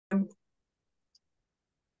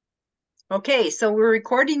Okay, so we're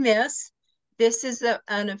recording this. This is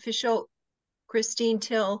an official Christine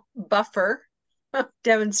Till buffer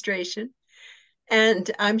demonstration. And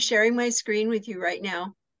I'm sharing my screen with you right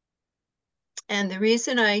now. And the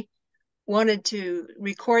reason I wanted to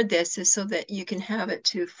record this is so that you can have it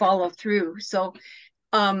to follow through. So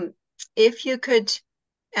um, if you could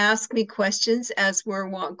ask me questions as we're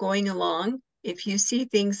going along, if you see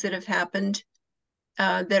things that have happened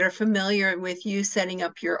that are familiar with you setting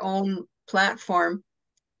up your own platform,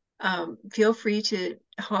 feel free to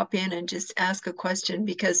hop in and just ask a question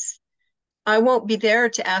because I won't be there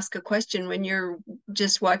to ask a question when you're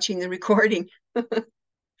just watching the recording.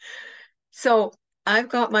 So I've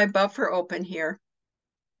got my buffer open here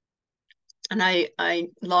and I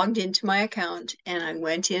logged into my account and I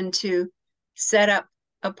went in to set up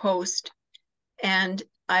a post, and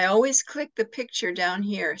I always click the picture down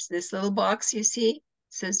here. So this little box you see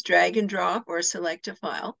says drag and drop or select a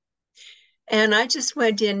file. And I just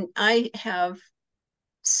went in. I have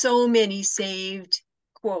so many saved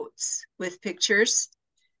quotes with pictures,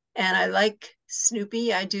 and I like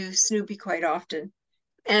Snoopy. I do Snoopy quite often.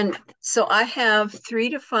 And so I have 3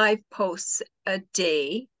 to 5 posts a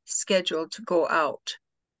day scheduled to go out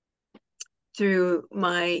through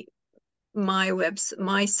my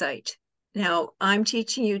site. Now, I'm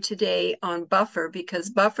teaching you today on Buffer because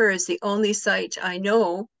Buffer is the only site I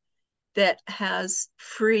know that has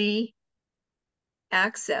free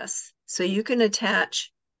access. So you can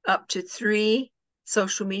attach up to 3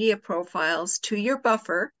 social media profiles to your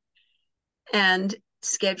buffer and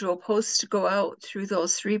schedule posts to go out through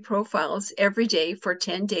those 3 profiles every day for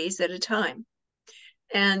 10 days at a time.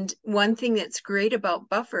 And one thing that's great about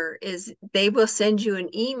Buffer is they will send you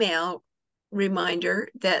an email reminder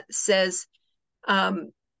that says,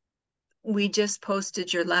 we just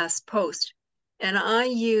posted your last post. And I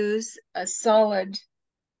use a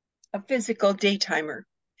physical day timer,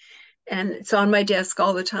 and it's on my desk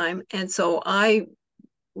all the time. And so I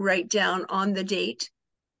write down on the date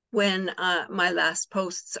when my last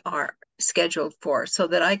posts are scheduled for, so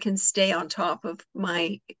that I can stay on top of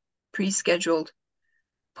my pre-scheduled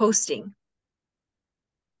posting.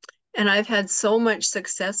 And I've had so much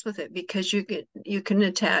success with it because you can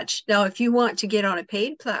attach. Now, if you want to get on a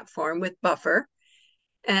paid platform with Buffer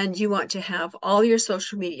and you want to have all your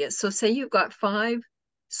social media, so say you've got 5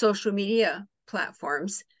 social media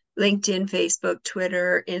platforms: LinkedIn, Facebook,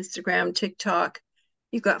 Twitter, Instagram, TikTok.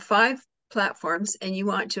 You've got 5 platforms and you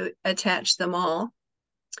want to attach them all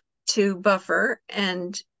to Buffer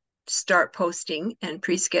and start posting and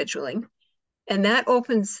pre-scheduling. And that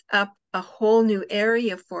opens up a whole new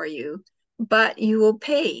area for you, but you will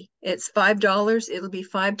pay. It's $5. It'll be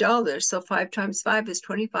 $5. So 5 times 5 is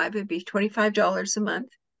 25. It'd be $25 a month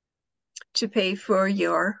to pay for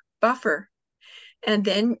your buffer. And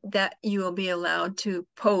then that you will be allowed to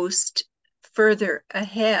post further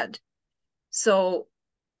ahead. So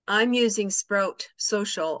I'm using Sprout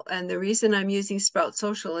Social, and the reason I'm using Sprout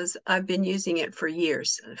Social is I've been using it for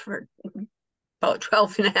years, for about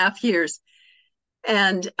 12 and a half years.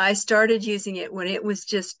 And I started using it when it was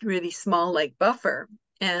just really small, like Buffer,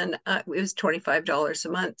 and it was $25 a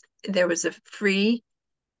month. There was a free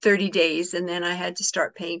 30 days, and then I had to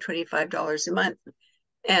start paying $25 a month.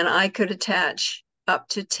 And I could attach up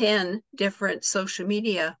to 10 different social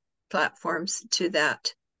media platforms to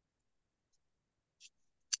that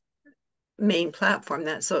main platform,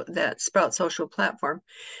 that Sprout Social platform.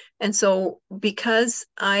 And so because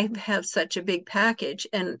I have such a big package,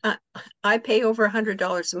 and I pay over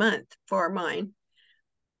 $100 a month for mine,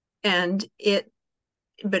 but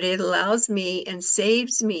it allows me and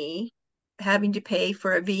saves me having to pay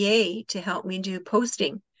for a VA to help me do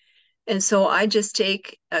posting. And so I just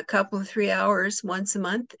take a couple of 3 hours once a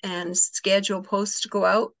month and schedule posts to go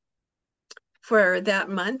out for that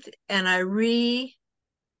month. And I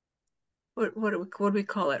what do we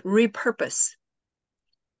call it? Repurpose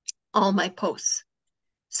all my posts.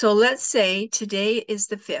 So let's say today is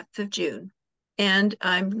the 5th of June, and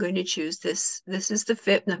I'm going to choose this. This is the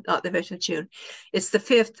 5th, no, not the 5th of June. It's the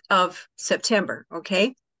 5th of September,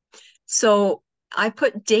 okay? So I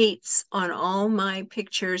put dates on all my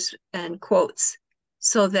pictures and quotes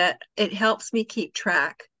so that it helps me keep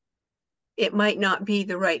track. It might not be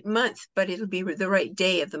the right month, but it'll be the right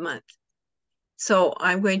day of the month. So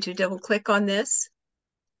I'm going to double click on this,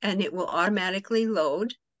 and it will automatically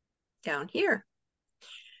load down here.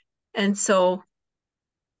 And so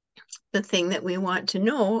the thing that we want to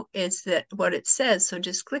know is that what it says. So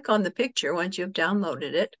just click on the picture once you've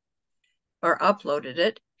downloaded it or uploaded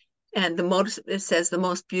it. And it says the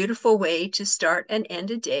most beautiful way to start and end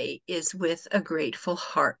a day is with a grateful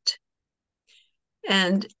heart.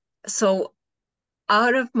 And So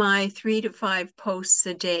out of my 3 to 5 posts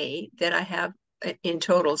a day that I have in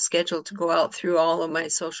total scheduled to go out through all of my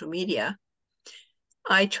social media,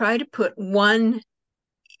 I try to put one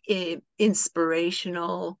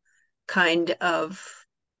inspirational kind of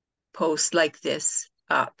post like this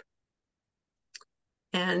up.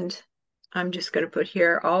 And I'm just going to put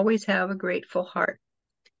here, always have a grateful heart.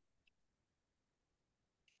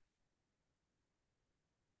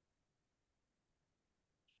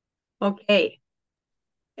 Okay,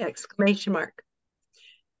 exclamation mark.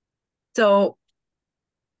 So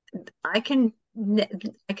I can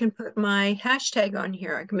put my hashtag on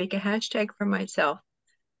here. I can make a hashtag for myself,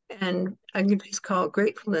 and I can just call it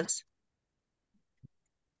gratefulness.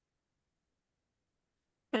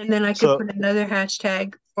 And then I could put another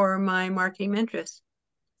hashtag for my marketing mentress.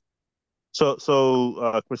 So,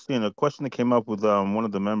 Christine, a question that came up with one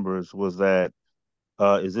of the members was that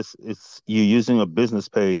it's you using a business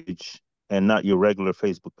page and not your regular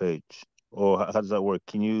Facebook page, or how does that work?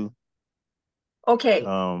 Can you Okay,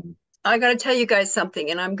 I got to tell you guys something,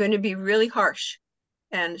 and I'm going to be really harsh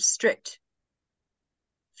and strict.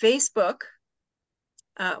 Facebook,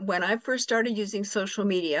 when I first started using social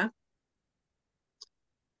media,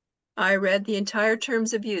 I read the entire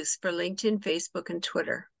terms of use for LinkedIn, Facebook, and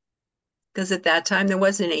Twitter, because at that time there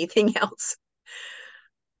wasn't anything else.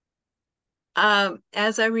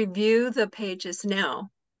 As I review the pages now,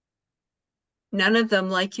 none of them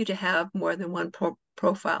like you to have more than one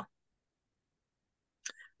profile.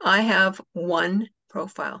 I have one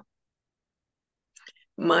profile.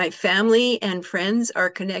 My family and friends are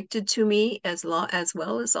connected to me as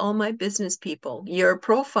well as all my business people. Your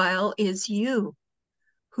profile is you,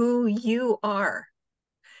 who you are.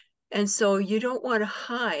 And so you don't want to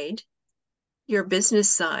hide your business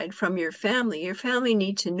side from your family. Your family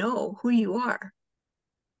need to know who you are.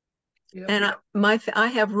 Yep. And I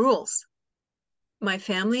have rules. My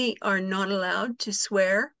family are not allowed to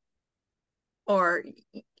swear or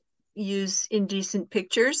use indecent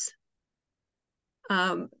pictures.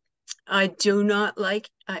 I do not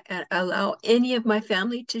allow any of my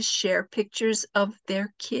family to share pictures of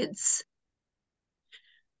their kids.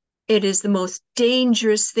 It is the most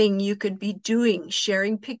dangerous thing you could be doing,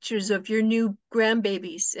 sharing pictures of your new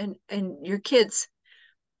grandbabies and your kids,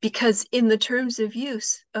 because in the terms of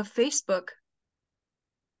use of Facebook,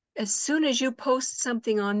 as soon as you post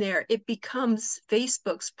something on there, it becomes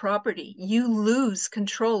Facebook's property. You lose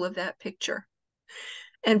control of that picture.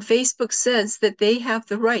 And Facebook says that they have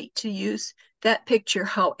the right to use that picture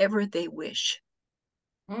however they wish.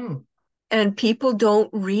 Mm. And people don't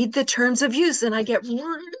read the terms of use, and I get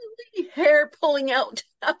really hair pulling out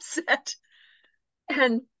upset.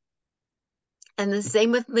 And the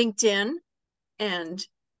same with LinkedIn and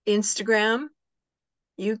Instagram.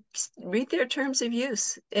 You read their terms of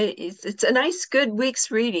use. It's a nice, good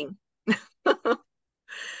week's reading.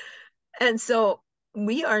 And so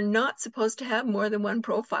we are not supposed to have more than one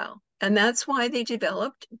profile. And that's why they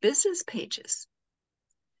developed business pages.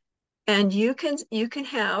 And you can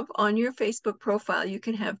have on your Facebook profile, you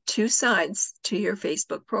can have 2 sides to your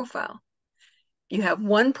Facebook profile. You have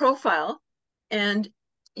one profile, and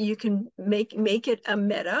you can make it a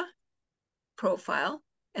meta profile,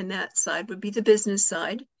 and that side would be the business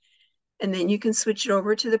side. And then you can switch it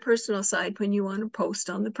over to the personal side when you want to post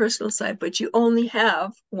on the personal side, but you only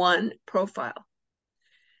have one profile.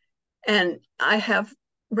 And I have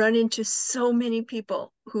run into so many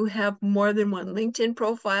people who have more than one LinkedIn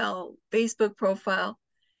profile, Facebook profile,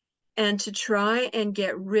 and to try and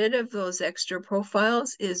get rid of those extra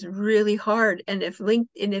profiles is really hard. And if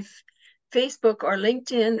Facebook or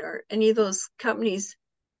LinkedIn or any of those companies,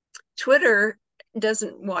 Twitter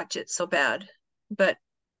doesn't watch it so bad, but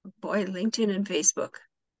boy, LinkedIn and Facebook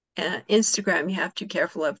and Instagram, you have to be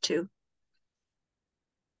careful of too.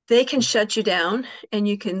 They can shut you down, and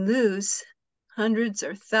you can lose hundreds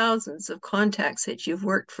or thousands of contacts that you've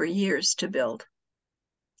worked for years to build.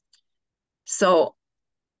 So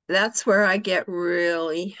that's where I get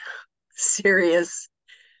really serious,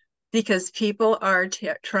 because people are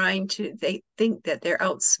they think that they're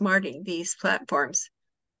outsmarting these platforms,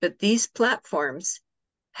 but these platforms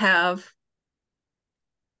have,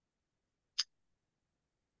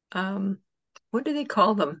 what do they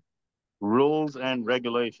call them? Rules and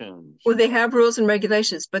regulations. Well, they have rules and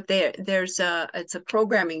regulations, but it's a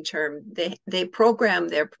programming term. They program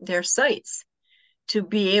their sites to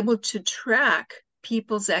be able to track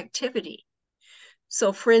people's activity.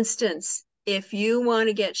 So for instance, if you want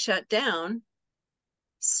to get shut down,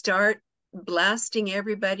 start blasting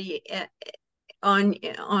everybody on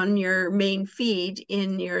your main feed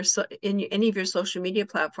in any of your social media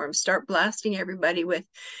platforms. Start blasting everybody with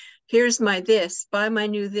here's my this, buy my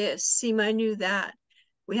new this, see my new that.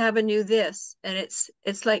 We have a new this. And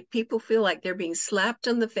it's like people feel like they're being slapped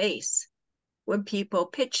on the face when people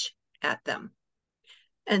pitch at them.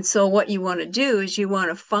 And so what you want to do is you want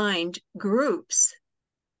to find groups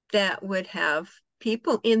that would have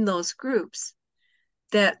people in those groups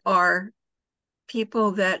that are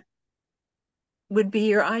people that would be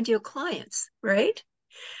your ideal clients, right?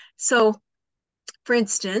 So for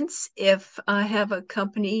instance, if I have a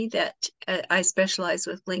company that I specialize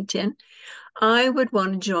with LinkedIn, I would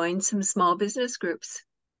want to join some small business groups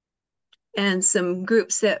and some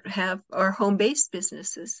groups that are home-based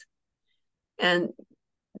businesses. And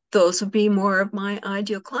those would be more of my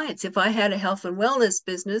ideal clients. If I had a health and wellness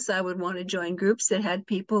business, I would want to join groups that had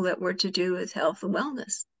people that were to do with health and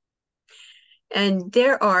wellness. And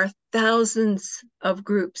there are thousands of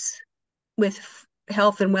groups with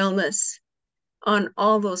health and wellness on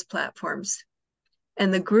all those platforms.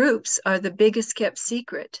 And the groups are the biggest kept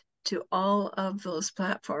secret to all of those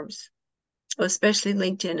platforms, especially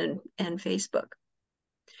LinkedIn and Facebook.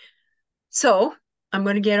 So I'm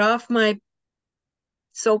going to get off my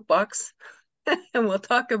soapbox and we'll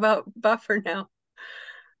talk about Buffer now.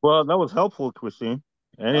 Well, that was helpful, Christine.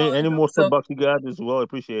 Any more So soapbox you got is well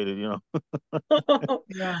appreciated,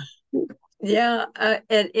 Yeah. yeah,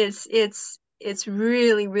 and it's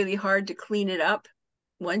really, really hard to clean it up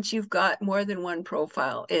once you've got more than one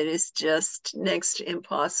profile. It is just next to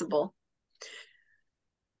impossible.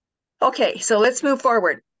 Okay, so let's move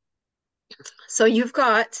forward. So you've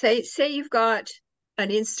got, say you've got an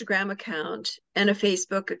Instagram account and a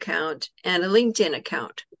Facebook account and a LinkedIn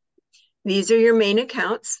account. These are your main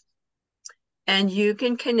accounts, and you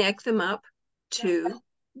can connect them up to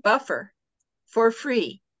Buffer for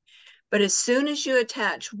free. But as soon as you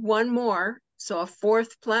attach one more, so a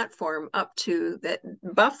fourth platform up to that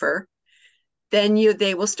Buffer, then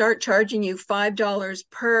they will start charging you $5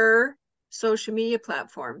 per social media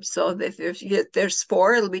platform. So if there's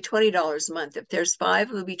 4, it'll be $20 a month. If there's 5,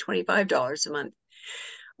 it'll be $25 a month.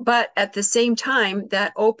 But at the same time,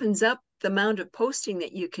 that opens up the amount of posting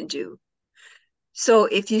that you can do. So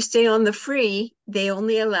if you stay on the free, they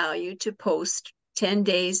only allow you to post 10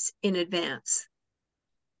 days in advance.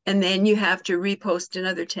 And then you have to repost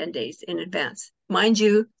another 10 days in advance. Mind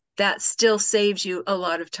you, that still saves you a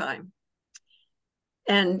lot of time.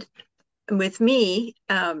 And with me,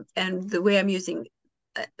 and the way I'm using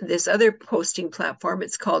this other posting platform,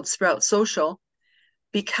 it's called Sprout Social,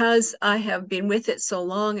 because I have been with it so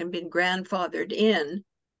long and been grandfathered in,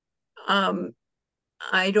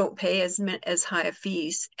 I don't pay as high a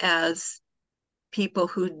fees as people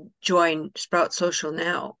who join Sprout Social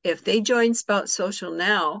now. If they join Sprout Social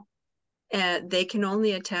now, they can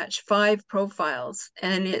only attach 5 profiles,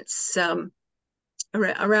 and it's around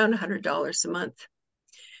 $100 a month.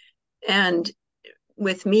 And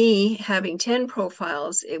with me having 10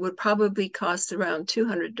 profiles, it would probably cost around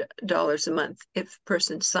 $200 a month if a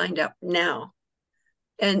person signed up now.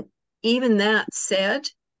 And even that said,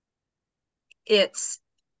 it's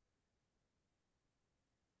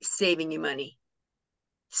saving you money,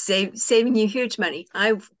 saving you huge money.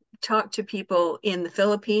 I've talked to people in the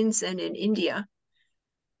Philippines and in India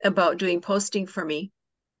about doing posting for me.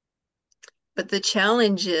 But the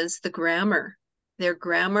challenge is the grammar. Their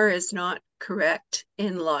grammar is not correct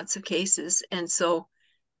in lots of cases. And so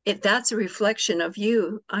that's a reflection of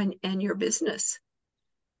you and your business.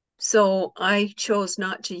 So I chose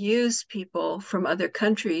not to use people from other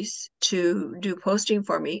countries to do posting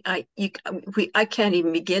for me. I can't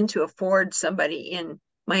even begin to afford somebody in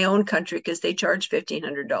my own country because they charge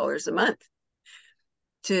 $1,500 a month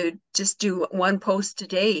to just do one post a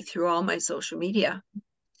day through all my social media.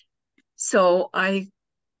 So I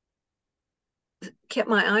kept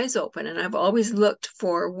my eyes open, and I've always looked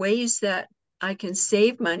for ways that I can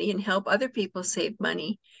save money and help other people save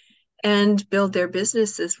money and build their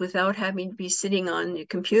businesses without having to be sitting on a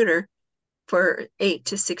computer for 8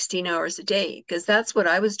 to 16 hours a day. Because that's what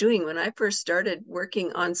I was doing when I first started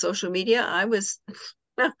working on social media. It was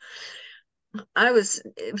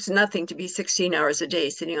nothing to be 16 hours a day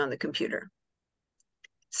sitting on the computer.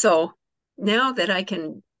 So now that I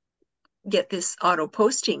can get this auto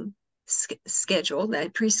posting scheduled, I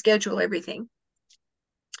pre-schedule everything.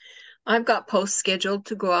 I've got posts scheduled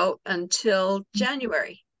to go out until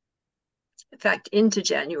January. In fact, into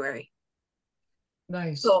January.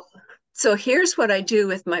 Nice. So here's what I do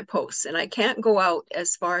with my posts, and I can't go out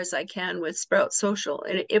as far as I can with Sprout Social.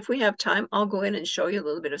 And if we have time, I'll go in and show you a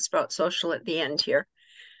little bit of Sprout Social at the end here.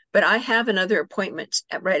 But I have another appointment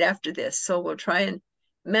right after this, so we'll try and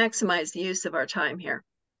maximize the use of our time here.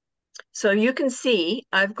 So you can see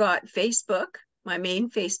I've got Facebook, my main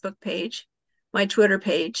Facebook page, my Twitter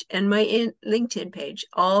page, and my LinkedIn page,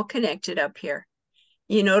 all connected up here.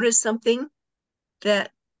 You notice something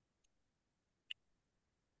that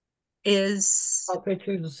is, All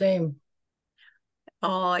pictures the same.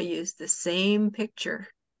 I use the same picture.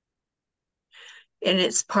 And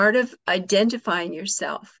it's part of identifying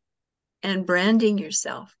yourself and branding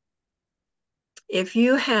yourself. If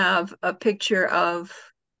you have a picture of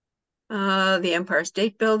the Empire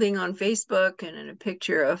State Building on Facebook and a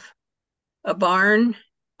picture of a barn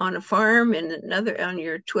on a farm and another on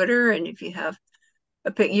your Twitter, and if you have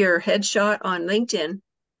your headshot on LinkedIn,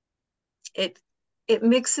 it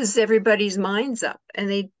mixes everybody's minds up, and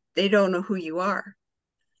they don't know who you are.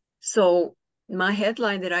 So my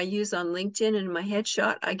headline that I use on LinkedIn and my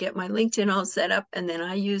headshot, I get my LinkedIn all set up, and then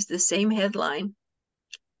I use the same headline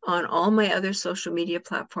on all my other social media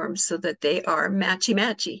platforms so that they are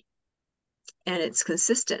matchy and it's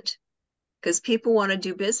consistent. Because people want to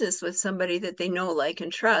do business with somebody that they know, like,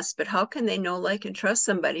 and trust. But how can they know, like, and trust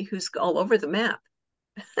somebody who's all over the map?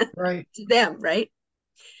 Right. To them, right?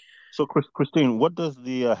 So, Christine, what does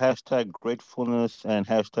the hashtag gratefulness and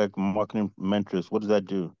hashtag marketing mentors, what does that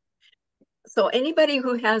do? So anybody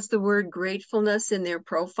who has the word gratefulness in their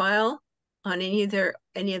profile on any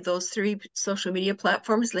of those three social media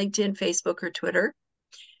platforms, LinkedIn, Facebook, or Twitter,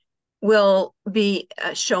 will be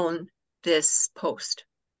shown this post.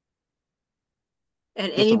 And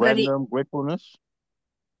Just a anybody random gratefulness?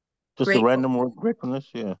 Just a grateful, random word gratefulness?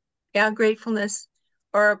 Yeah. Gratefulness,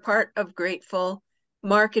 or a part of grateful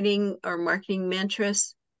marketing or marketing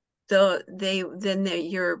mantras. That's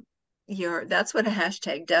what a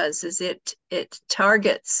hashtag does, is it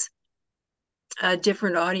targets a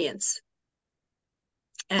different audience,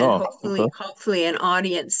 and Oh, okay. hopefully an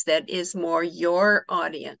audience that is more your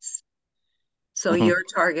audience, so Hmm. your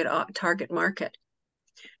target market.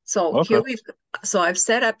 So Okay. I've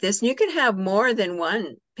set up this, and you can have more than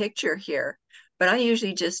one picture here, but I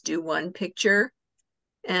usually just do one picture,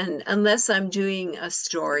 and unless I'm doing a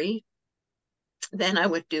story, then I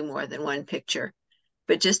would do more than one picture.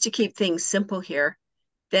 But just to keep things simple here,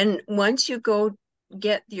 then once you go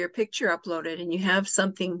get your picture uploaded and you have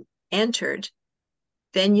something entered,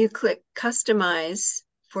 then you click customize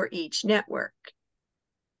for each network.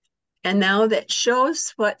 And now that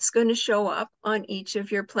shows what's going to show up on each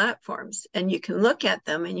of your platforms. And you can look at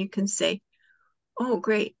them and you can say, oh,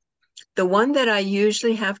 great. The one that I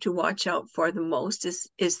usually have to watch out for the most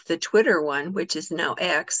is the Twitter one, which is now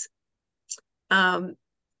X.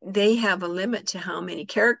 They have a limit to how many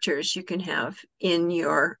characters you can have in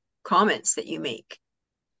your comments that you make.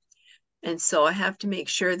 And so I have to make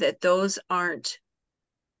sure that those aren't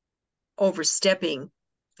overstepping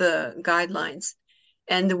the guidelines.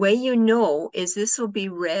 And the way you know is this will be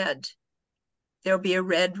red. There'll be a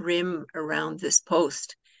red rim around this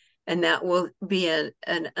post. And that will be an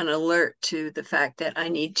alert to the fact that I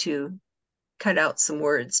need to cut out some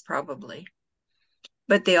words probably.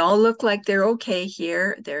 But they all look like they're okay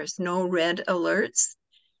here. There's no red alerts.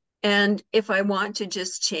 And if I want to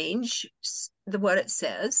just change what it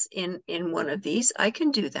says in one of these, I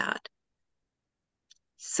can do that.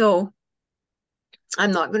 So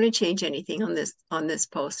I'm not going to change anything on this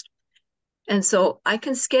post. And so I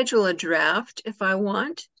can schedule a draft if I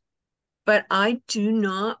want, but I do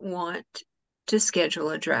not want to schedule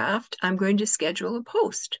a draft. I'm going to schedule a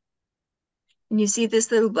post. And you see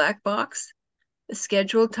this little black box? The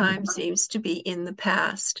scheduled time seems to be in the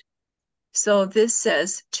past. So this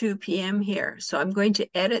says 2 p.m. here. So I'm going to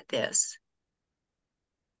edit this.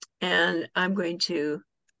 And I'm going to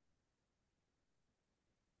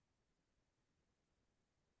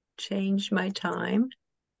change my time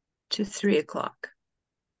to 3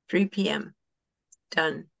 p.m.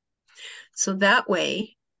 Done. So that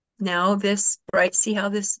way, now this bright, see how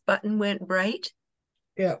this button went bright?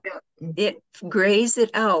 Yeah. It grays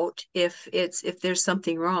it out if there's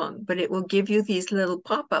something wrong, but it will give you these little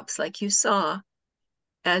pop-ups like you saw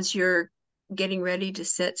as you're getting ready to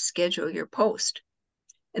schedule your post.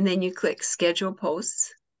 And then you click schedule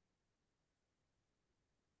posts.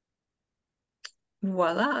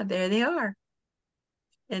 Voila, there they are.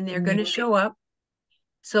 And they're going to show up.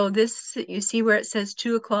 So this, you see where it says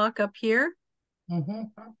 2 o'clock up here? Mm-hmm.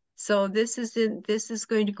 So this is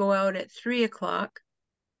going to go out at 3 o'clock.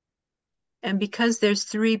 And because there's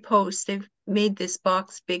 3 posts, they've made this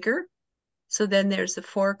box bigger. So then there's a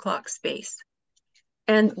 4 o'clock space.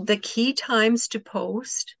 And the key times to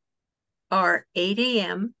post are 8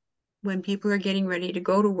 a.m. when people are getting ready to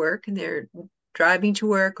go to work and they're driving to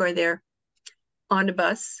work or they're on a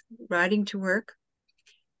bus riding to work.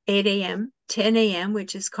 8 a.m., 10 a.m.,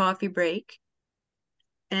 which is coffee break,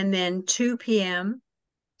 and then 2 p.m.,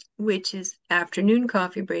 which is afternoon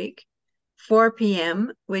coffee break, 4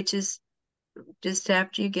 p.m., which is just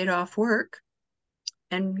after you get off work,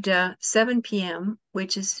 and 7 p.m.,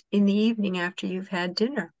 which is in the evening after you've had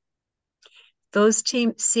dinner. Those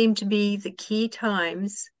seem to be the key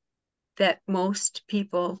times that most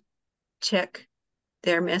people check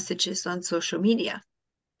their messages on social media.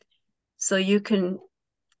 So you can,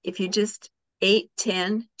 if you just 8,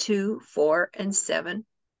 10, 2, 4, and 7,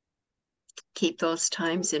 keep those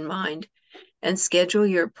times in mind and schedule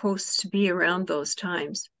your posts to be around those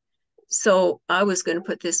times. So I was going to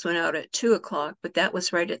put this one out at 2 o'clock, but that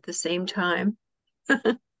was right at the same time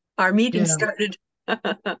our meeting started.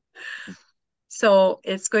 So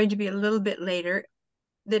it's going to be a little bit later,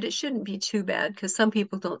 that it shouldn't be too bad because some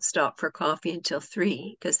people don't stop for coffee until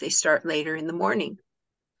 3 because they start later in the morning.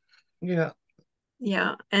 Yeah.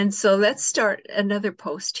 Yeah. And so let's start another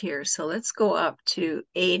post here. So let's go up to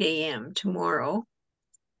 8 a.m. tomorrow.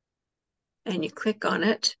 And you click on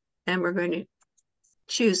it, and we're going to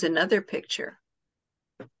choose another picture.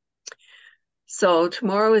 So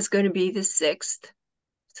tomorrow is going to be the 6th.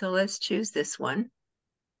 So let's choose this one.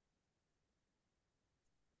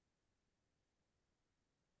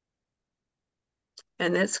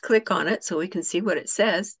 And let's click on it so we can see what it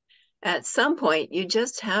says. At some point, you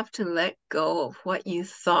just have to let go of what you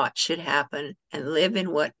thought should happen and live in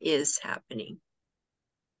what is happening.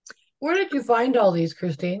 Where did you find all these,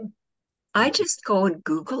 Christine? I just go and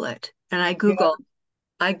Google it. And I Google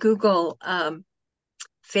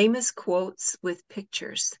famous quotes with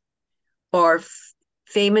pictures, or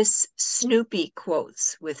famous Snoopy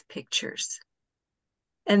quotes with pictures.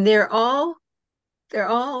 And they're all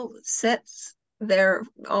sets. They're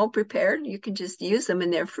all prepared. You can just use them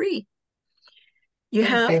and they're free. You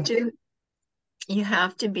have to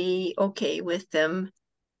be okay with them,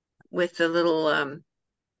 with the little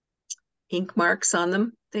ink marks on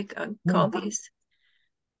them. They call these,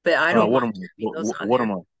 but I don't want those on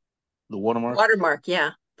watermark. The watermark. Watermark,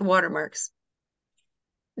 yeah, the watermarks.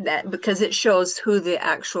 That because it shows who the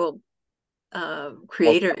actual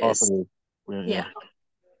creator is. Yeah.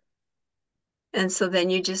 And so then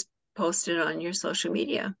you just post it on your social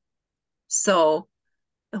media. So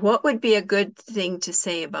what would be a good thing to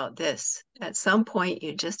say about this? At some point,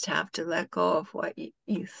 you just have to let go of what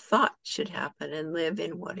you thought should happen and live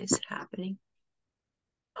in what is happening.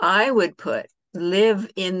 I would put live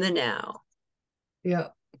in the now. Yeah.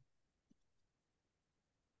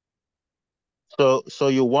 So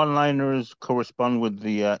your one-liners correspond with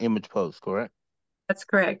the image post, correct? That's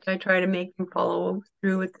correct. I try to make them follow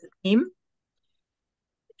through with the theme.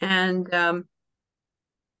 And I'm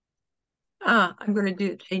going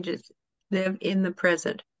to change it. Live in the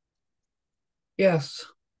present. Yes.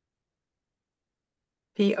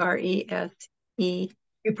 P-R-E-S-E.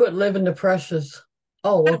 You put live in the precious.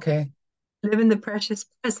 Oh, okay. Live in the precious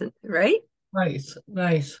present, right? Nice,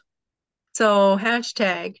 nice. So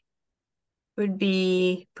hashtag would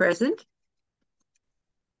be present.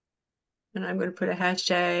 And I'm going to put a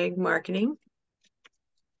hashtag marketing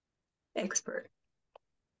expert.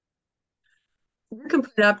 You can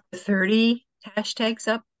put up to 30 hashtags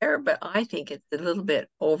up there, but I think it's a little bit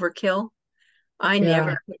overkill. I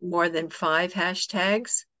never put more than 5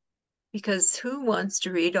 hashtags because who wants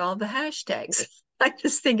to read all the hashtags? I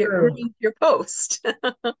just think it ruins your post.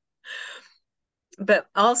 But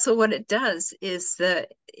also what it does is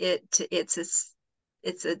that it's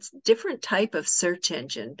a different type of search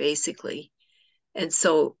engine, basically. And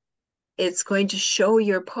so it's going to show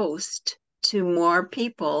your post to more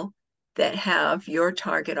people that have your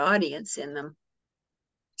target audience in them,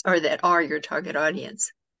 or that are your target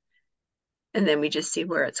audience. And then we just see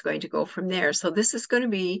where it's going to go from there. So this is going to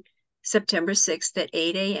be September 6th at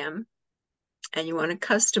 8 a.m. And you want to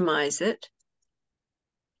customize it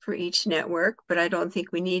for each network, but I don't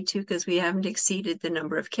think we need to because we haven't exceeded the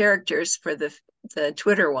number of characters for the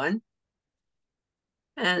Twitter one.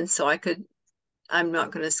 And so I'm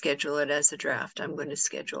not going to schedule it as a draft. I'm going to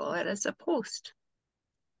schedule it as a post.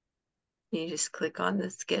 You just click on the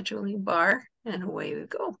scheduling bar and away we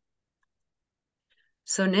go.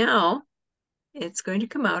 So now it's going to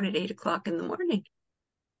come out at 8 o'clock in the morning.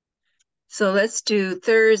 So let's do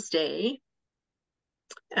Thursday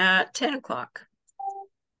at 10 o'clock.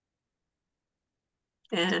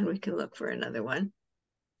 And we can look for another one.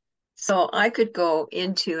 So I could go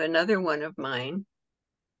into another one of mine,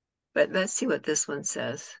 but let's see what this one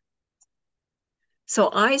says. So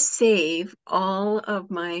I save all of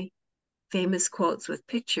my famous quotes with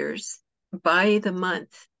pictures by the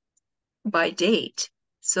month, by date,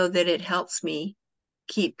 so that it helps me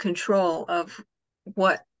keep control of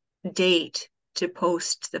what date to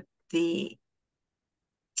post the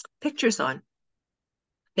pictures on.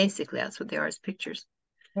 Basically, that's what they are, is pictures.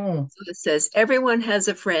 Hmm. So it says, everyone has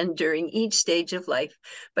a friend during each stage of life,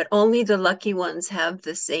 but only the lucky ones have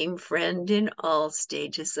the same friend in all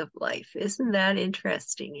stages of life. Isn't that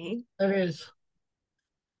interesting, eh? That is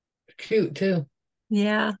cute too.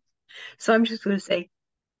 Yeah. So I'm just going to say,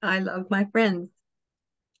 I love my friends.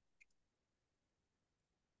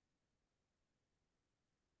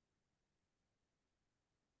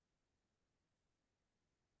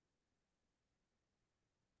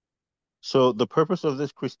 So the purpose of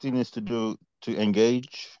this, Christine, is to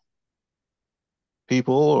engage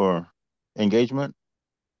people or engagement.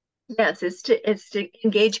 Yes, it's to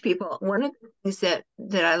engage people. One of the things that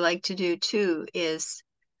I like to do too is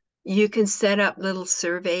you can set up little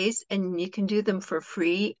surveys and you can do them for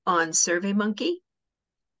free on SurveyMonkey.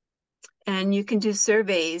 And you can do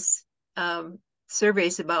surveys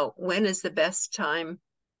about when is the best time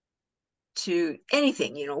to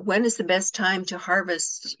anything, when is the best time to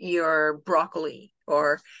harvest your broccoli,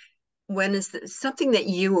 or when is something that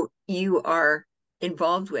you are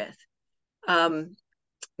involved with.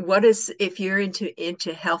 What is, if you're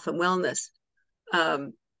into health and wellness,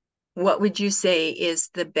 what would you say is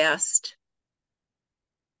the best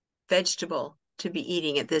vegetable to be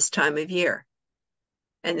eating at this time of year?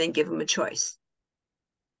 And then give them a choice.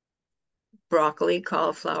 Broccoli,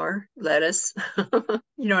 cauliflower, lettuce. You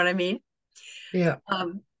know what I mean? Yeah.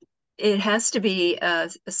 It has to be a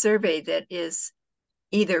survey that is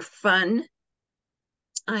either fun.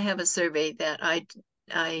 I have a survey that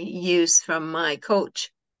I use from my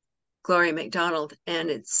coach, Gloria McDonald, and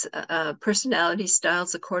it's personality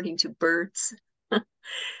styles according to birds.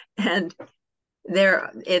 And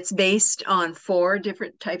it's based on 4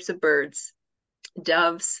 different types of birds: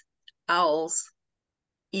 doves, owls,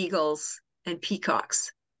 eagles, and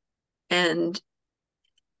peacocks. And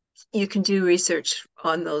you can do research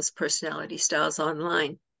on those personality styles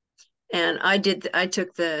online. And I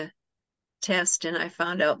took the test and I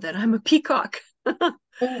found out that I'm a peacock.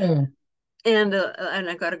 Hmm. And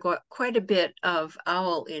I got quite a bit of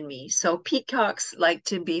owl in me. So peacocks like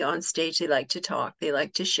to be on stage. They like to talk. They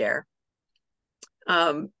like to share.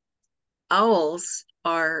 Um, Owls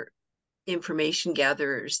are information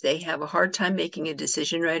gatherers. They have a hard time making a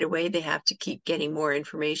decision right away. They have to keep getting more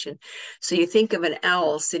information. So you think of an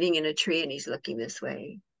owl sitting in a tree and he's looking this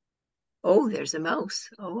way. Oh, there's a mouse.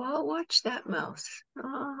 Oh, I'll watch that mouse.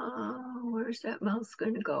 Oh, where's that mouse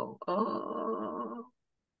going to go? Oh,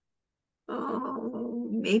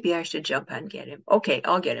 maybe I should jump and get him. Okay,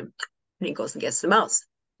 I'll get him. And he goes and gets the mouse.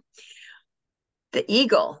 The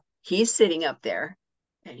eagle, he's sitting up there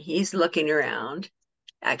and he's looking around.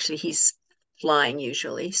 Actually, he's flying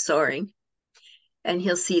usually, soaring, and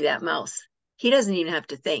he'll see that mouse. He doesn't even have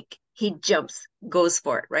to think. He jumps, goes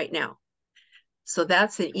for it right now. So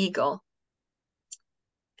that's an eagle.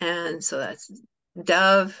 And so that's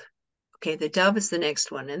dove. Okay, the dove is the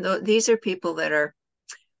next one. And these are people that are,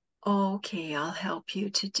 oh, okay, I'll help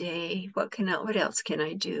you today. What else can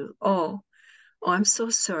I do? Oh, I'm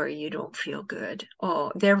so sorry you don't feel good.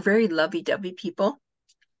 Oh, they're very lovey-dovey people.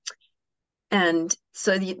 And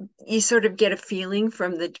so you sort of get a feeling for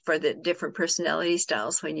the different personality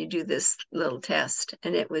styles when you do this little test.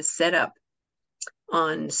 And it was set up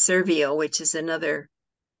on Surveo, which is another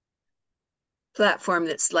platform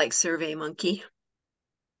that's like SurveyMonkey,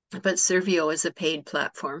 but Surveo is a paid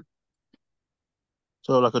platform.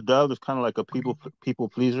 So like a dove is kind of like a people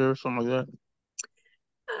pleaser or something like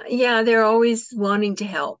that. Yeah, they're always wanting to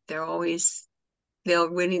help. They're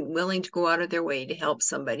willing to go out of their way to help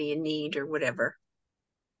somebody in need or whatever.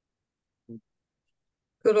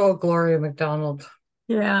 Good old Gloria McDonald.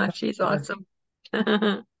 Yeah, she's awesome.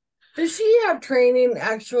 Does she have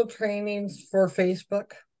actual trainings for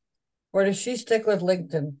Facebook? Or does she stick with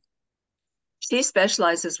LinkedIn? She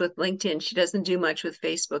specializes with LinkedIn. She doesn't do much with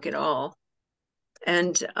Facebook at all.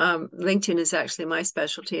 And LinkedIn is actually my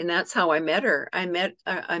specialty, and that's how I met her. I met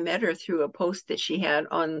her through a post that she had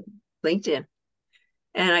on LinkedIn,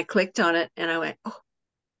 and I clicked on it, and I went,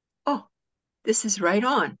 oh, this is right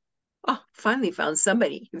on. Oh, finally found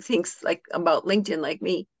somebody who thinks like about LinkedIn like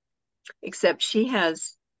me. Except she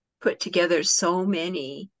has put together so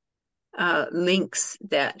many links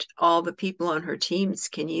that all the people on her teams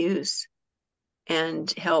can use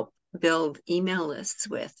and help build email lists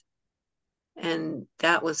with. And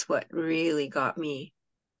that was what really got me,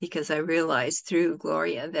 because I realized through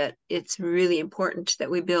Gloria that it's really important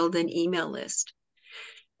that we build an email list.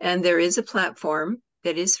 And there is a platform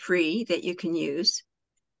that is free that you can use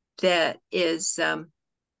that is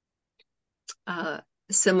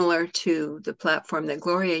similar to the platform that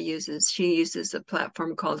Gloria uses. She uses a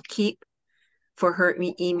platform called Keep for her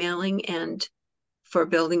emailing and for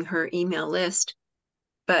building her email list.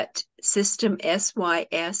 But System SYSTEME.io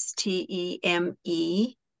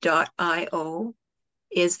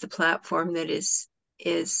is the platform that is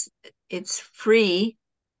it's free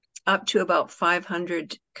up to about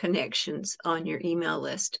 500 connections on your email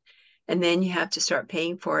list. And then you have to start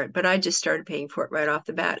paying for it. But I just started paying for it right off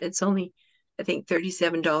the bat. It's only, I think,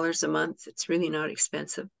 $37 a month. It's really not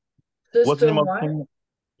expensive. What's the name System of what? the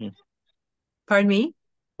thing? Pardon me?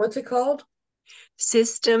 What's it called?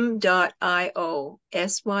 System.io,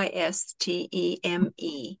 SYSTEME.io.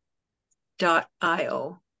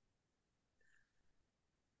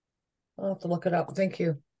 I'll have to look it up. Thank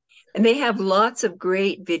you. And they have lots of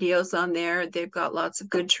great videos on there. They've got lots of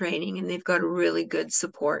good training and they've got a really good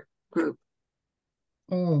support group.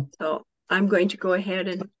 Mm. So I'm going to go ahead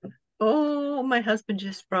and, oh, my husband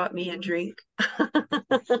just brought me a drink.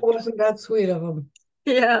 Wasn't that sweet of him?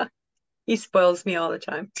 Yeah, he spoils me all the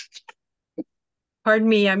time. Pardon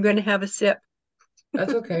me, I'm going to have a sip.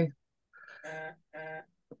 That's okay.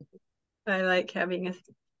 I like having a,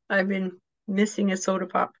 I've been missing a soda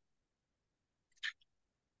pop.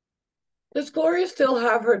 Does Gloria still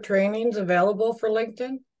have her trainings available for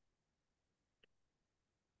LinkedIn?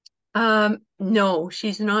 No,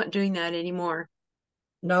 she's not doing that anymore.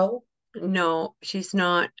 No. No, she's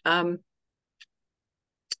not.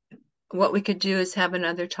 What we could do is have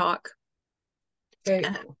another talk Okay.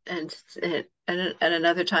 and at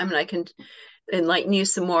another time, and I can enlighten you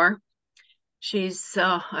some more. She's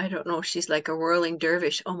I don't know, she's like a whirling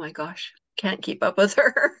dervish. Oh my gosh, can't keep up with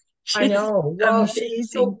her. I She's know. Well,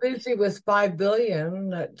 she's so amazing. busy with 5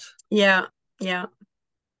 billion that Yeah, yeah,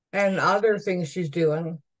 and other things she's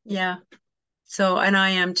doing. yeah. So, and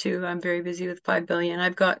I am too. I'm very busy with 5 billion.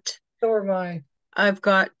 So am I. I've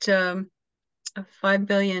got 5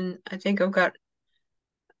 billion. I think I've got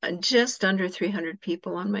just under 300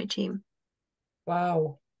 people on my team.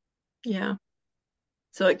 Wow. Yeah.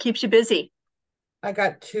 So it keeps you busy. I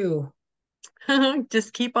got 2.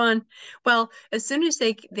 Just keep on. Well, as soon as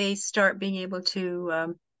they start being able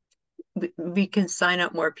to we can sign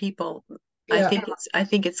up more people. Yeah. I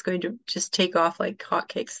think it's going to just take off like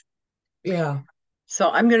hotcakes. Yeah.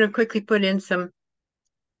 So I'm going to quickly put in some.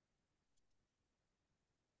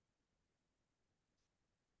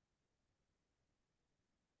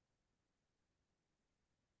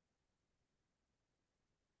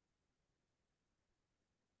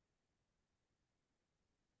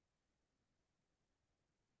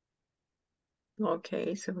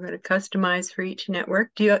 Okay, so we're going to customize for each network.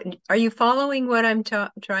 Are you following what I'm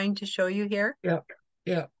trying to show you here? Yeah.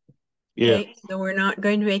 Yeah. Yeah. Okay, so we're not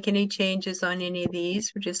going to make any changes on any of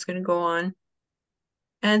these. We're just going to go on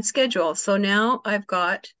and schedule. So now I've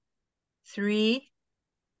got 3,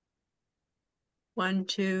 1,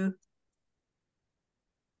 2.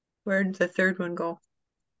 Where did the third one go?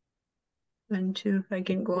 1, 2. I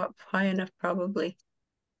didn't go up high enough, probably.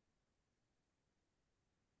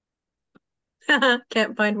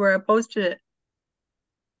 Can't find where I posted it.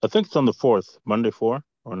 I think it's on the 4th, Monday 4,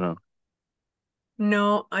 or no?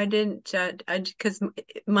 No, I didn't. Because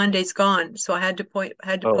Monday's gone, so I had to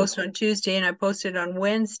Oh, post on Tuesday, and I posted on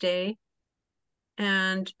Wednesday,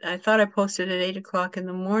 and I thought I posted at 8 o'clock in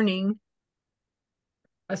the morning.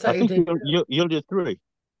 I I thought you think did. you did 3.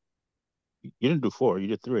 You didn't do 4, you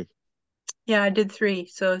did 3. Yeah, I did 3,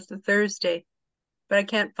 so it's the Thursday, but I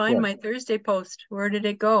can't find Yeah. my Thursday post. Where did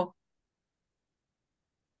it go?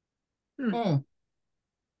 Mm.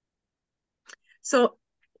 So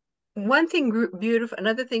one thing beautiful,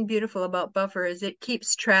 another thing beautiful about Buffer is it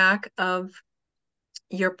keeps track of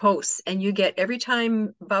your posts, and you get every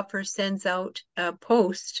time Buffer sends out a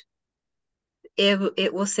post,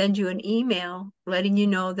 it will send you an email letting you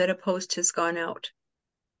know that a post has gone out.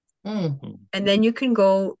 Mm. And then you can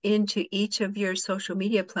go into each of your social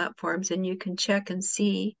media platforms and you can check and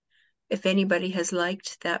see if anybody has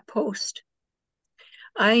liked that post.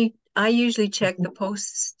 I usually check the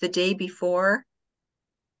posts the day before.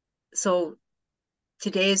 So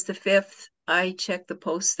today is the 5th. I check the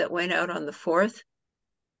posts that went out on the 4th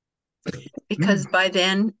because by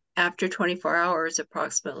then, after 24 hours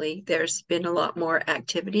approximately, there's been a lot more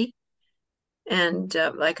activity. And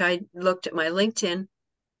like I looked at my LinkedIn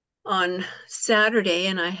on Saturday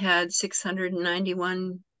and I had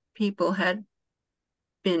 691 people had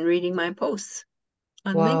been reading my posts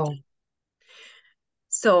on Wow. LinkedIn.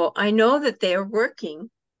 So I know that they are working,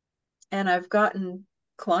 and I've gotten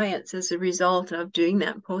clients as a result of doing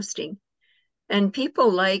that posting. And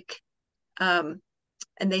people like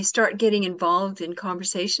and they start getting involved in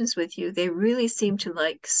conversations with you, they really seem to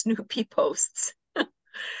like Snoopy posts.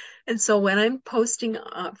 And so when I'm posting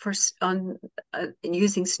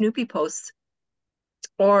using Snoopy posts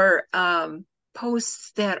or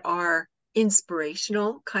posts that are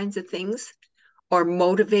inspirational kinds of things or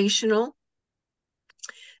motivational,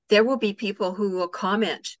 there will be people who will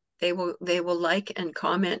comment. They will like and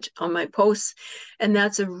comment on my posts, and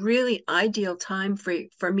that's a really ideal time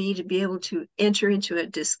for me to be able to enter into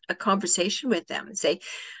a conversation with them and say,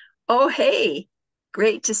 "Oh, hey,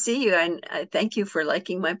 great to see you, and I thank you for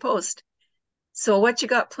liking my post. So what you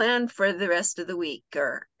got planned for the rest of the week?"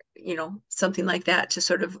 Or something like that, to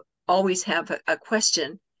sort of always have a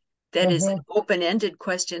question that is an open-ended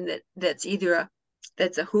question that's either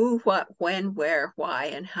that's a who, what, when, where, why,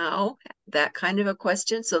 and how, that kind of a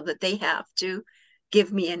question, so that they have to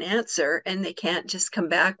give me an answer and they can't just come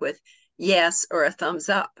back with yes or a thumbs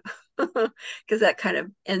up, because that kind of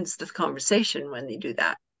ends the conversation when they do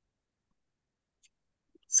that.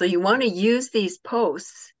 So you want to use these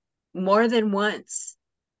posts more than once.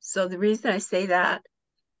 So the reason I say that,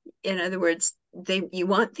 in other words, you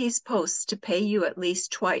want these posts to pay you at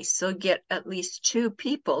least twice. So get at least 2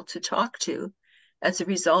 people to talk to as a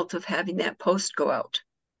result of having that post go out.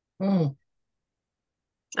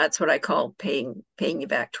 That's what I call paying you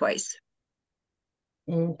back twice.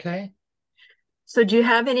 Okay. So do you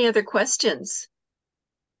have any other questions?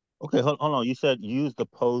 Okay, hold on. You said use the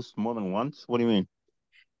post more than once. What do you mean?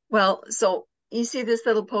 Well, so you see this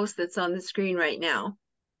little post that's on the screen right now,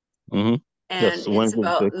 Mm-hmm. and Yes, it's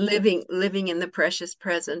about 156. living in the precious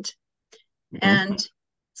present. And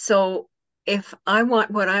so if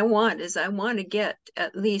what I want is I want to get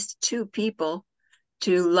at least 2 people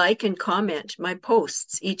to like and comment my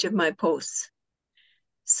posts, each of my posts.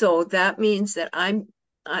 So that means that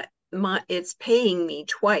it's paying me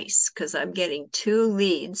twice, because I'm getting 2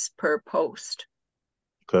 leads per post.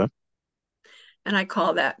 Okay. And I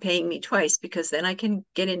call that paying me twice, because then I can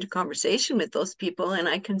get into conversation with those people and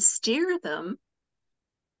I can steer them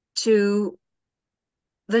to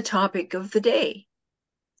the topic of the day,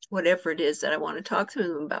 whatever it is that I want to talk to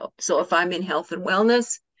them about. So if I'm in health and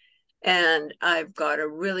wellness and I've got a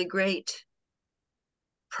really great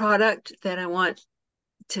product that I want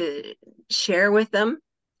to share with them,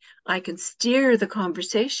 I can steer the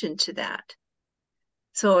conversation to that.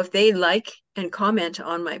 So if they like and comment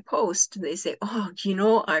on my post and they say, "Oh,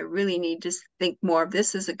 I really need to think more of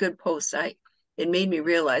this, is a good post. It made me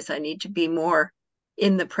realize I need to be more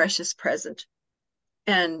in the precious present."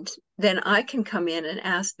 And then I can come in and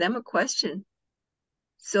ask them a question.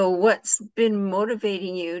 So what's been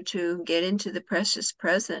motivating you to get into the precious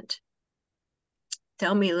present?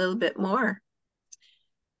 Tell me a little bit more.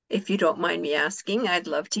 If you don't mind me asking, I'd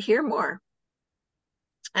love to hear more.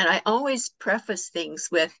 And I always preface things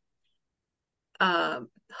with,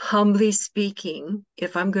 humbly speaking,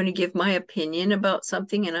 if I'm going to give my opinion about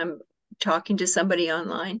something and I'm talking to somebody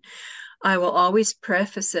online, I will always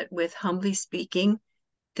preface it with humbly speaking,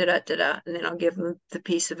 and then I'll give them the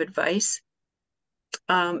piece of advice.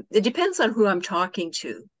 It depends on who I'm talking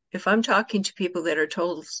to. If I'm talking to people that are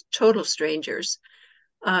total strangers,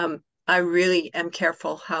 I really am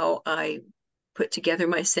careful how I put together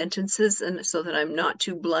my sentences, and so that I'm not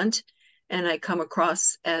too blunt and I come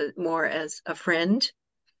across as more as a friend.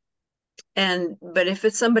 But if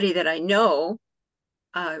it's somebody that I know,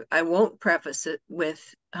 I won't preface it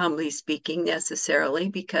with humbly speaking necessarily,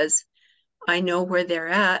 because I know where they're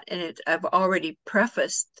at, and I've already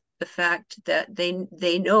prefaced the fact that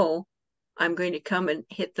they know I'm going to come and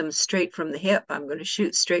hit them straight from the hip. I'm going to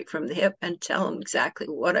shoot straight from the hip and tell them exactly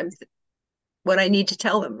what I need to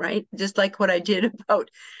tell them, right? Just like what I did about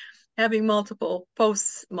having multiple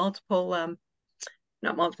posts, not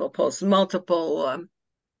multiple posts, multiple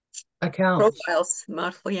Accounts. profiles,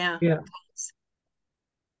 multiple, yeah. Yeah.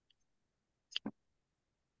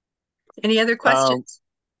 Any other questions?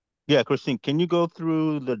 Yeah, Christine, can you go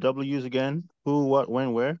through the W's again? Who, what,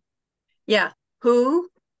 when, where? Yeah. Who,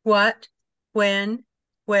 what, when,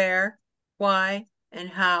 where, why, and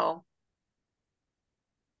how.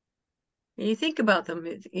 And you think about them.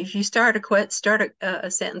 If you start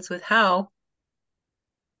a sentence with how,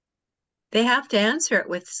 they have to answer it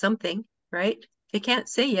with something, right? They can't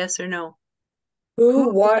say yes or no. Who,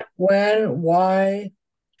 Who, what, when, why,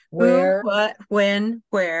 where? what, when,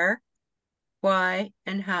 where, why,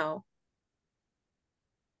 and how.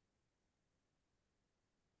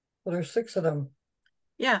 Well, there's 6 of them.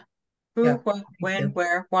 Yeah. Who, Yeah. what, when, you.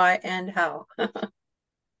 where, why, and how.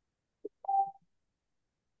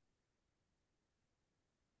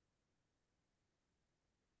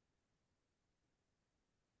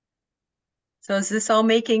 So is this all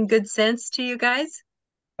making good sense to you guys?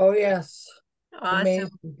 Oh, yes. It's Awesome.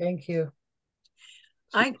 amazing. Thank you.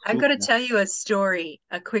 I'm going to tell you a story,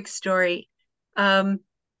 a quick story.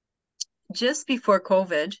 Just before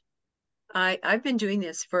COVID, I've been doing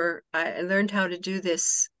this I learned how to do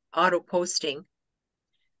this auto posting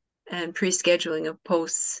and pre-scheduling of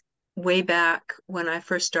posts way back when I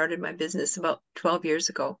first started my business about 12 years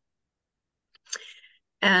ago.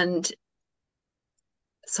 And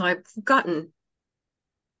so I've gotten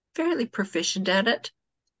fairly proficient at it.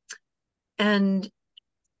 And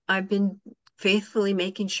I've been faithfully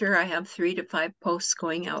making sure I have 3 to 5 posts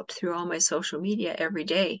going out through all my social media every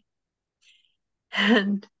day.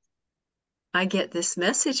 And I get this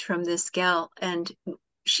message from this gal, and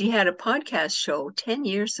she had a podcast show 10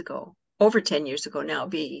 years ago, over 10 years ago now,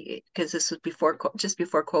 because this was just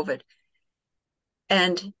before COVID.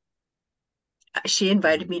 And she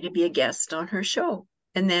invited me to be a guest on her show.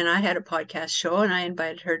 And then I had a podcast show and I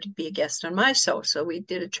invited her to be a guest on my show. So we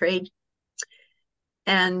did a trade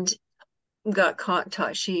and got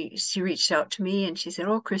caught. She reached out to me and she said,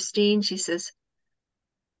 "Oh, Christine," she says,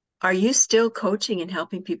 "are you still coaching and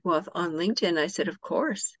helping people on LinkedIn?" I said, "Of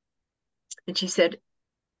course." And she said,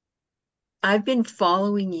 "I've been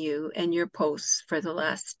following you and your posts for the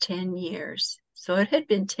last 10 years." So it had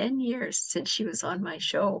been 10 years since she was on my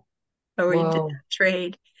show, or we did that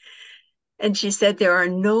trade. And she said, "There are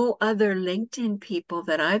no other LinkedIn people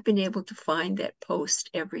that I've been able to find that post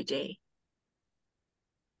every day."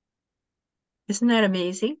 Isn't that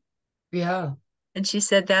amazing? Yeah. And she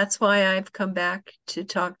said, "That's why I've come back to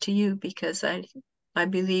talk to you, because I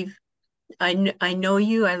believe I know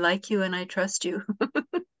you, I like you, and I trust you."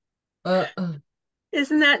 Uh, uh,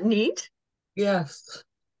 Isn't that neat? yes.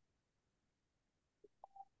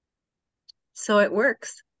 So it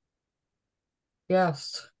works.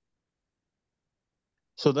 Yes.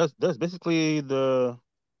 So that's basically the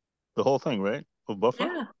whole thing, right? Of Buffer.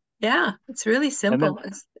 Yeah. Yeah. It's really And then simple.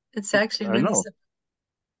 It's actually I really know. simple.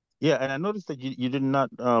 Yeah, and I noticed that you did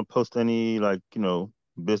not post any, like,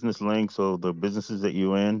 business links or the businesses that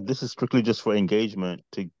you're in. This is strictly just for engagement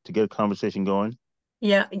to get a conversation going.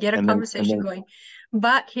 Yeah, get a And conversation then going.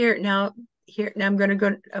 But here now I'm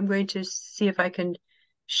going to see if I can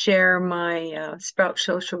share my Sprout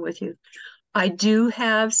Social with you. I do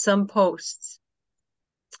have some posts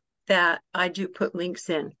that I do put links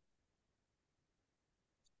in,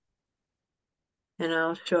 and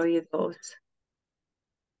I'll show you those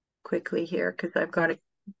quickly here because I've got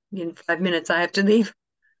in 5 minutes I have to leave.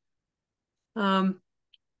 Come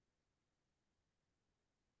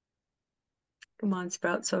on,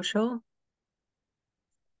 Sprout Social.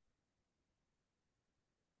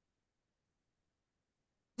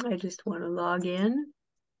 I just want to log in.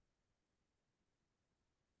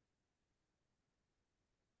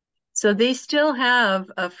 So they still have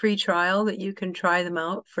a free trial that you can try them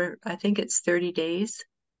out for, I think it's 30 days.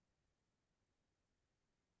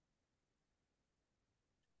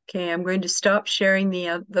 Okay, I'm going to stop sharing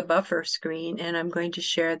the buffer screen and I'm going to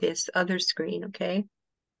share this other screen, okay?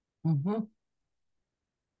 Mm-hmm.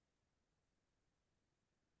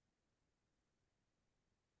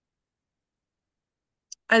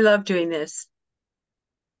 I love doing this.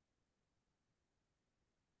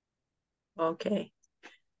 Okay.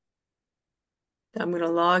 I'm going to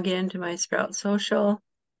log into my Sprout Social.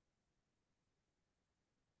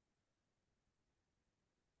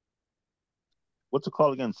 what's it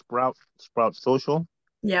called again? Sprout Social.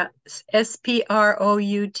 Yeah,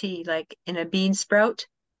 SPROUT, like in a bean sprout.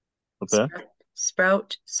 Okay.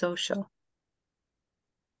 Sprout Social.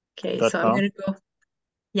 Okay, so I'm .com. going to go,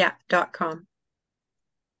 yeah, .com.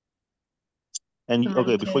 And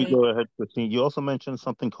okay, before you Okay, go ahead, Christine, you also mentioned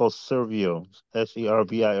something called Servio,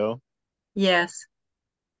 Servio. yes,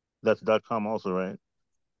 That's .com also, right?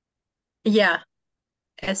 yeah,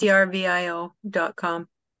 SERVIO.com.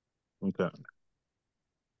 Okay.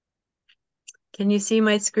 Can you see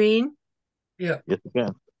my screen? Yeah. Yes, you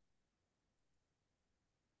can.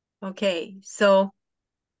 Okay, so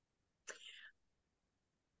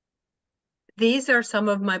these are some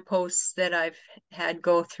of my posts that I've had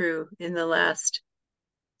go through in the last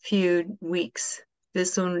few weeks.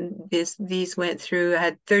 These went through. I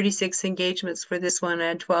had 36 engagements for this one. I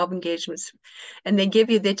had 12 engagements. And they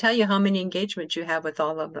tell you how many engagements you have with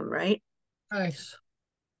all of them, right? Nice.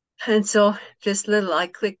 And so I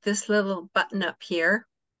click this little button up here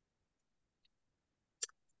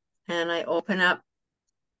and I open up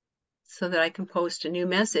so that I can post a new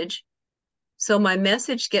message. So my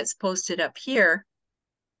message gets posted up here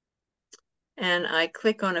and I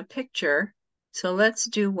click on a picture. So let's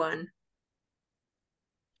do one.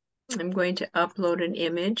 I'm going to upload an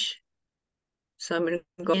image. So I'm going to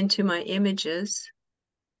go into my images.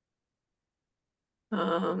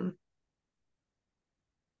 Go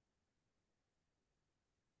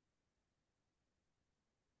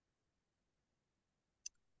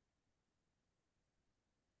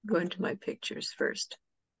into my pictures first.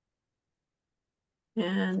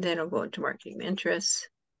 And then I'll go into marketing interests.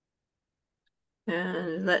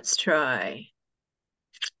 And let's try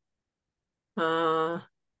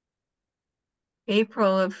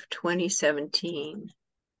April of 2017.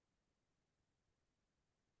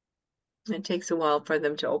 It takes a while for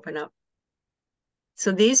them to open up.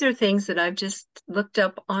 So these are things that I've just looked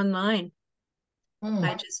up online.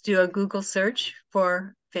 I just do a Google search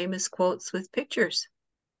for famous quotes with pictures.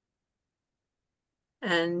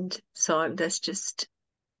 And so let's just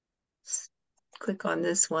click on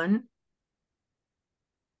this one.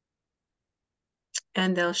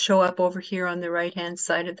 And they'll show up over here on the right-hand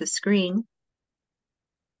side of the screen.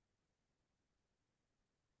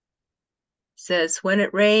 It says, when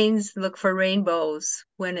it rains, look for rainbows.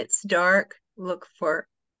 When it's dark, look for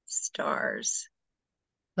stars.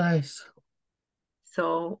 Nice.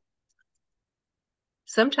 So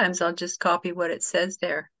sometimes I'll just copy what it says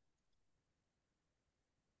there.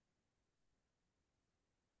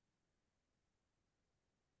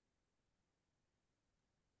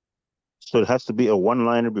 So it has to be a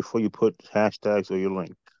one-liner before you put hashtags or your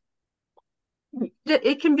link.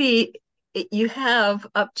 It can be, you have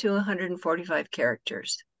up to 145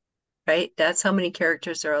 characters, right? That's how many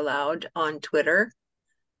characters are allowed on Twitter,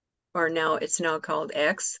 or now it's now called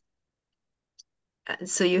X.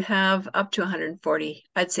 So you have up to 140,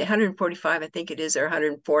 I'd say 145, I think it is, or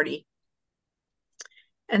 140.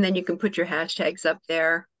 And then you can put your hashtags up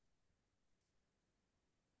there.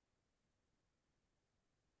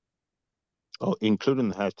 Oh, including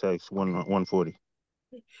the hashtags 140.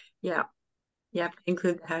 Yeah, you have to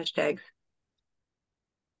include the hashtags.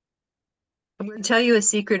 I'm going to tell you a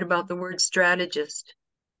secret about the word strategist.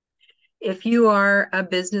 If you are a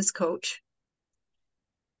business coach,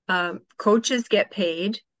 coaches get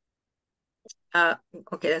paid. Okay,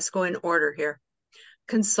 let's go in order here.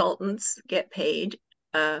 Consultants get paid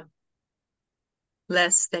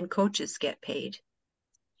less than coaches get paid.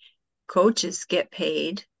 Coaches get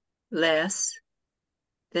paid less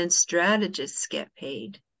than strategists get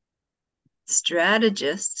paid.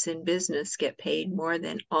 Strategists in business get paid more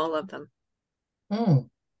than all of them.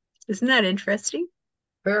 Isn't that interesting?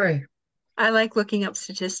 Very. I like looking up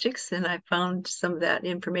statistics, and I found some of that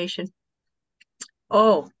information.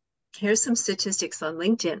 Oh, here's some statistics on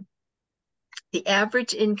LinkedIn. The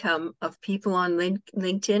average income of people on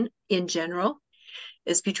LinkedIn in general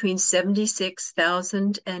is between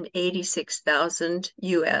 76,000 and 86,000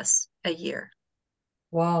 US a year.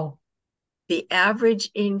 Wow. The average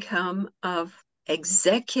income of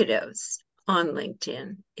executives on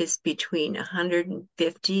LinkedIn is between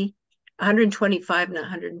 125 and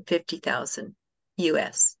 150,000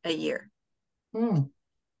 US a year.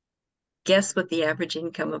 Guess what the average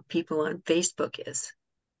income of people on Facebook is?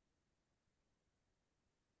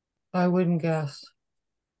 I wouldn't guess.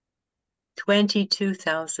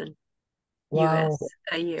 22,000 Wow. US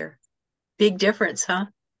a year. Big difference, huh?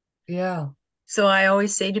 Yeah. So I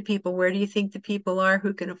always say to people, where do you think the people are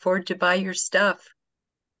who can afford to buy your stuff?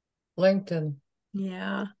 LinkedIn.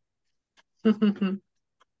 Yeah.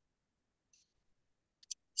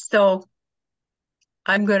 So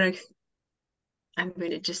I'm going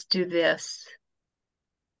to just do this.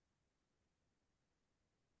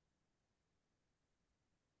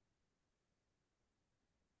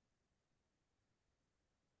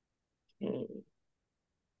 Okay.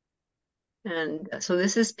 And so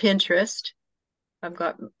this is Pinterest. I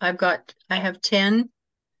have 10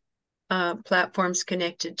 platforms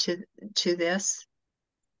connected to this.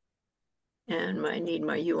 And I need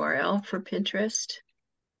my URL for Pinterest.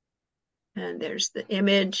 And there's the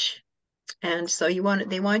image. And so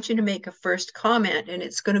they want you to make a first comment, and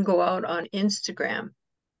it's going to go out on Instagram.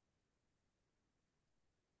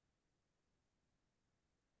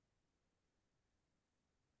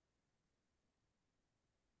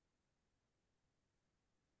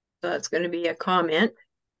 So that's going to be a comment.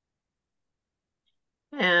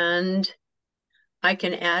 And I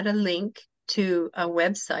can add a link to a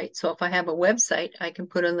website. So if I have a website, I can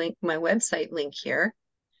put my website link here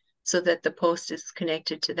so that the post is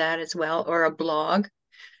connected to that as well, or a blog.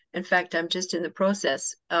 In fact, I'm just in the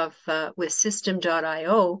process of, with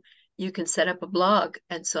System.io, you can set up a blog.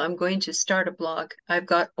 And so I'm going to start a blog. I've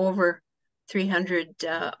got over 300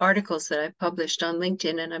 articles that I've published on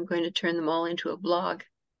LinkedIn, and I'm going to turn them all into a blog.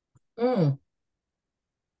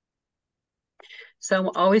 So So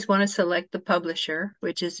I always want to select the publisher,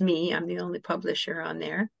 which is me. I'm the only publisher on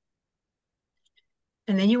there.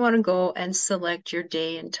 And then you want to go and select your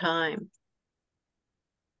day and time.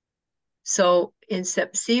 So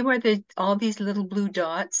see where all these little blue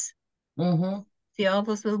dots? Mm-hmm. See all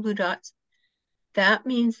those little blue dots? That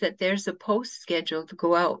means that there's a post scheduled to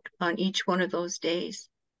go out on each one of those days.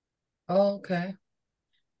 Oh, okay.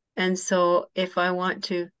 And so if I want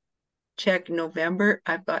to check November,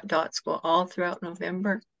 I've got dots go all throughout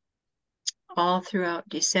November, all throughout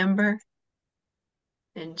December,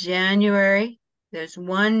 and January. There's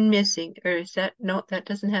one missing, or is that, no, that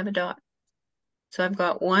doesn't have a dot. So I've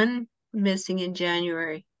got one missing in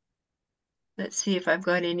January. Let's see if I've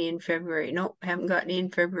got any in February. Nope, haven't got any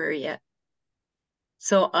in February yet.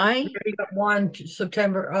 So You got one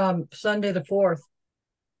September, Sunday the 4th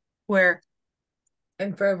where?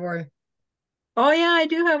 in February. Oh yeah, I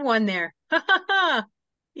do have one there.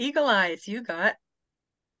 Eagle eyes, you got.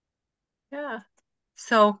 Yeah.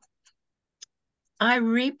 So I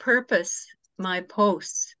repurpose my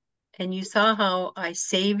posts, and you saw how I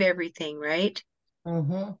save everything, right?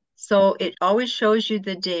 Mm-hmm. So it always shows you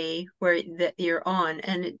the day that you're on,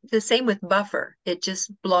 and the same with Buffer. It just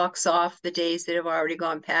blocks off the days that have already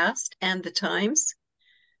gone past and the times,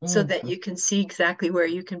 so that you can see exactly where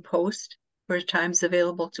you can post, where time's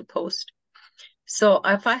available to post. So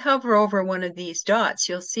if I hover over one of these dots,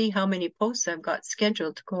 you'll see how many posts I've got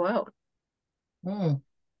scheduled to go out. Mm.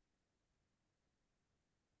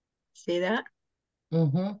 See that?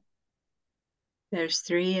 Mm-hmm. There's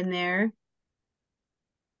 3 in there.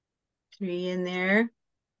 3 in there.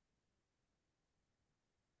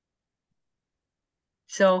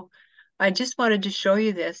 So I just wanted to show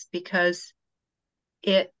you this because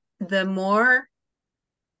the more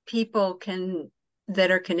people that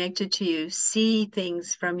are connected to you see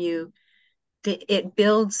things from you, it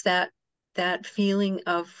builds that feeling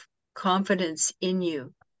of confidence in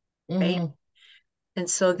you, right? Mm-hmm. And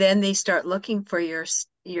so then they start looking for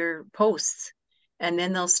your posts, and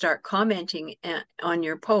then they'll start commenting on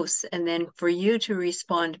your posts, and then for you to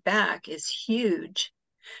respond back is huge.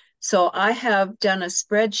 So I have done a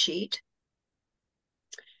spreadsheet,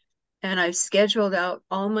 and I've scheduled out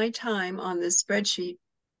all my time on this spreadsheet.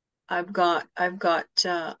 I've got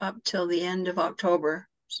up till the end of October,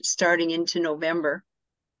 starting into November.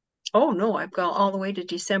 Oh no, I've got all the way to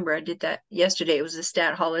December. I did that yesterday. It was a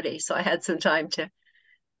stat holiday, so I had some time to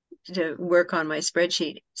work on my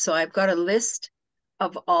spreadsheet. So I've got a list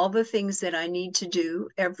of all the things that I need to do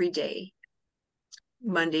every day: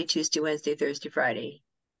 Monday, Tuesday, Wednesday, Thursday, Friday,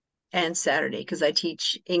 and Saturday, because I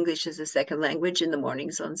teach English as a second language in the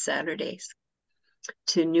mornings on Saturdays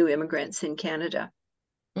to new immigrants in Canada.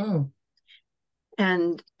 Mm.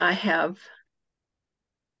 And I have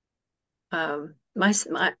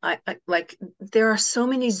like, there are so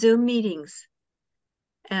many Zoom meetings,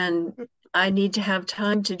 and I need to have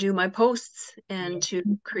time to do my posts and to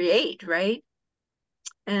create, right?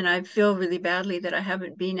 And I feel really badly that I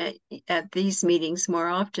haven't been at these meetings more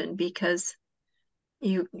often, because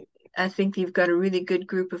I think you've got a really good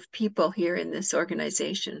group of people here in this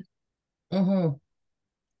organization. Mm-hmm.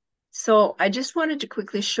 So I just wanted to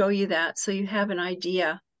quickly show you that so you have an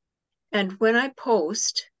idea. And when I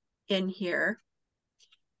post in here,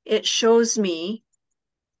 it shows me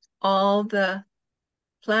all the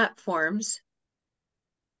platforms.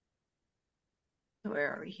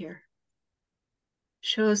 Where are we here?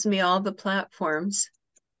 Shows me all the platforms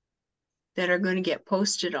that are going to get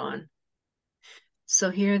posted on. So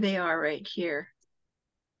here they are right here.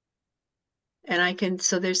 And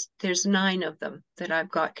so there's 9 of them that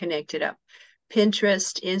I've got connected up.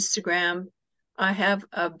 Pinterest, Instagram. I have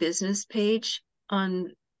a business page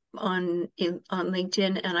on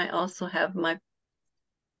LinkedIn, and I also have my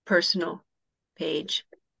personal page.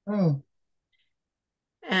 Mm.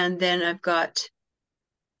 And then I've got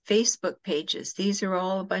Facebook pages. These are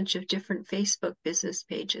all a bunch of different Facebook business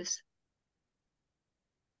pages.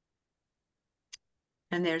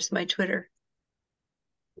 And there's my Twitter.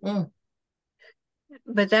 Mm.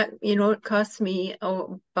 But that, it costs me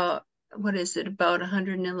about, what is it, about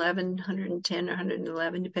 111, 110, or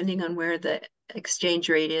 111, depending on where the exchange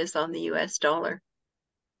rate is on the US dollar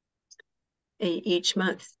each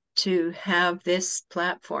month to have this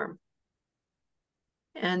platform.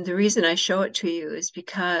 And the reason I show it to you is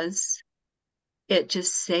because it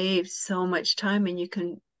just saves so much time, and you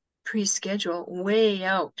can pre-schedule way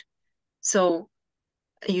out. So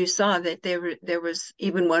you saw that there was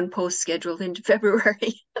even one post scheduled into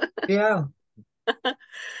February. Yeah.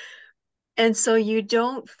 And so you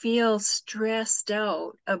don't feel stressed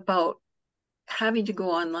out about having to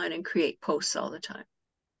go online and create posts all the time.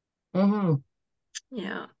 Mm-hmm.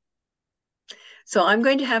 Yeah. So I'm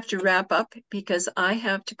going to have to wrap up because I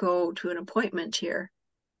have to go to an appointment here.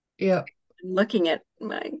 Yeah. I'm looking at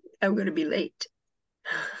I'm going to be late.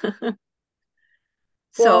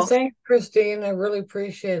 Well, So thanks, Christine. I really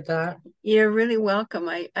appreciate that. you're really welcome.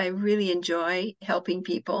 I really enjoy helping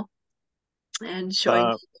people and showing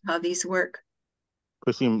Uh, people how these work.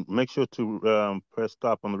 Christine, make sure to press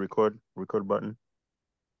stop on the record button.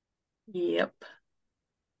 Yep.